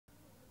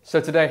So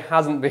today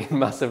hasn't been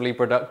massively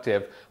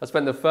productive. I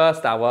spent the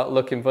first hour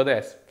looking for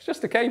this. It's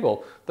just a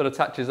cable that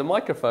attaches a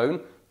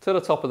microphone to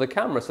the top of the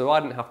camera, so I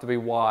didn't have to be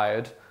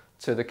wired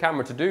to the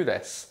camera to do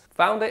this.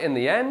 Found it in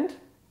the end,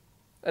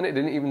 and it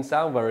didn't even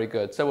sound very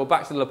good. So we're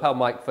back to the lapel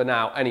mic for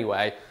now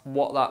anyway.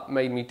 What that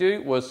made me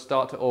do was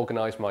start to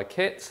organize my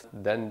kit.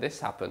 Then this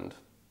happened.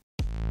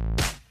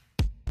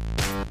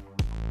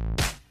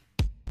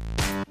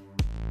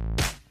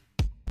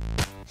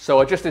 So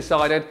I just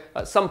decided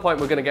at some point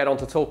we're going to get on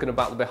to talking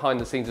about the behind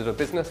the scenes of the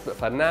business, but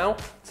for now,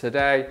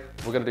 today,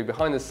 we're going to do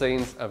behind the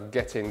scenes of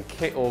getting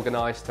kit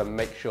organized to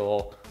make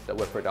sure that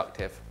we're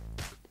productive.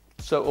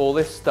 So all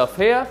this stuff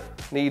here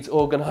needs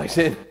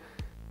organizing.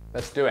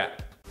 Let's do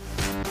it.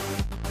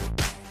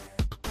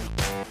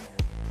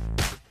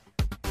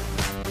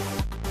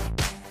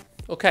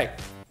 Okay,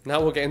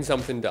 now we're getting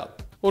something done.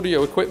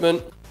 Audio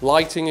equipment,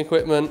 lighting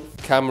equipment,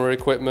 camera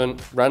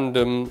equipment,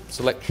 random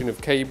selection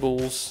of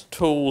cables,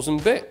 tools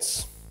and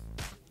bits.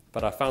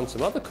 But I found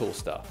some other cool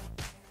stuff.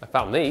 I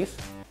found these,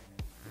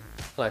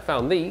 and I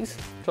found these,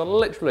 which are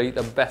literally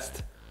the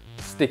best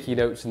sticky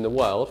notes in the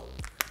world.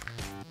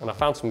 And I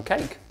found some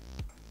cake.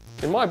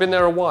 It might have been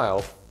there a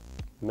while,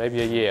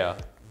 maybe a year.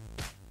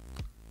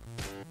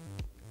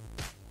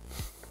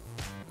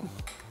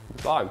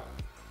 Fine.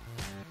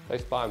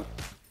 Tastes fine.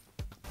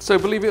 So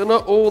believe it or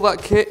not, all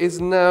that kit is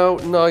now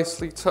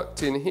nicely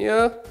tucked in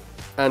here,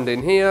 and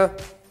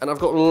I've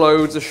got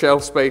loads of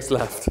shelf space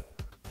left.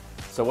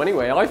 So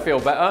anyway, I feel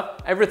better.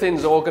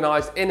 Everything's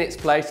organized in its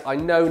place. I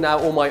know now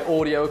all my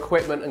audio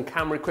equipment and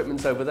camera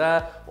equipment's over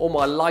there. All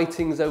my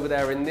lighting's over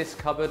there in this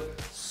cupboard.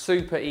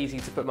 Super easy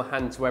to put my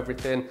hand to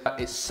everything.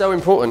 It's so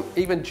important,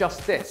 even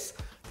just this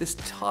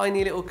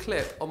tiny little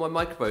clip on my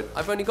microphone.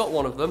 I've only got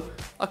one of them.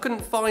 I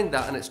couldn't find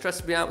that and it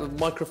stressed me out.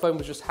 The microphone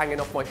was just hanging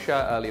off my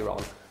shirt earlier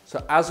on.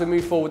 So as we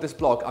move forward with this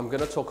blog, I'm going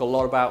to talk a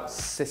lot about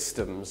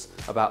systems,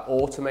 about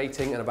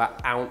automating and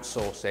about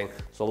outsourcing.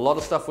 So a lot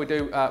of stuff we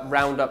do at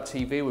Roundup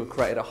TV, we've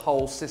created a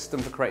whole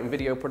system for creating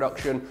video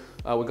production.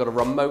 We've got a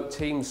remote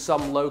team,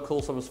 some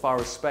local, some as far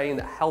as Spain,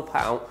 that help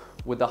out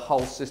with the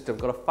whole system.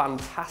 Got a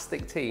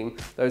fantastic team.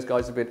 Those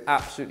guys have been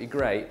absolutely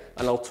great.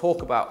 And I'll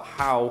talk about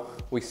how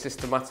we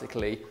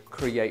systematically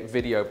create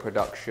video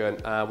production.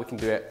 We can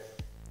do it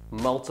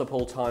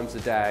multiple times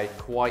a day,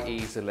 quite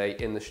easily,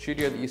 in the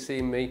studio that you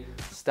see me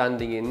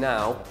standing in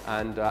now,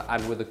 and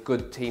with a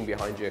good team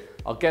behind you.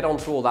 I'll get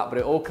onto all that, but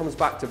it all comes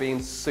back to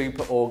being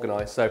super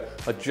organized. So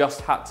I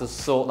just had to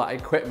sort that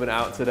equipment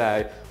out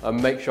today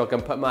and make sure I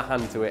can put my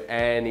hand to it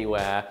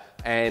anywhere,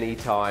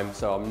 anytime,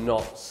 so I'm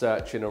not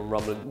searching and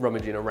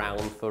rummaging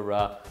around for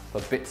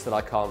bits that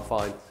I can't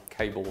find,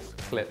 cables,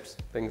 clips,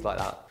 things like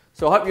that.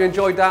 So I hope you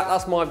enjoyed that.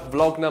 That's my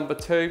vlog number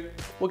 2.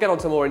 We'll get on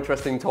to more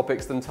interesting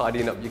topics than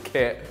tidying up your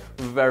kit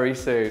very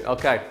soon.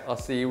 Okay, I'll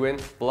see you in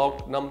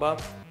vlog number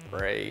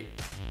 3.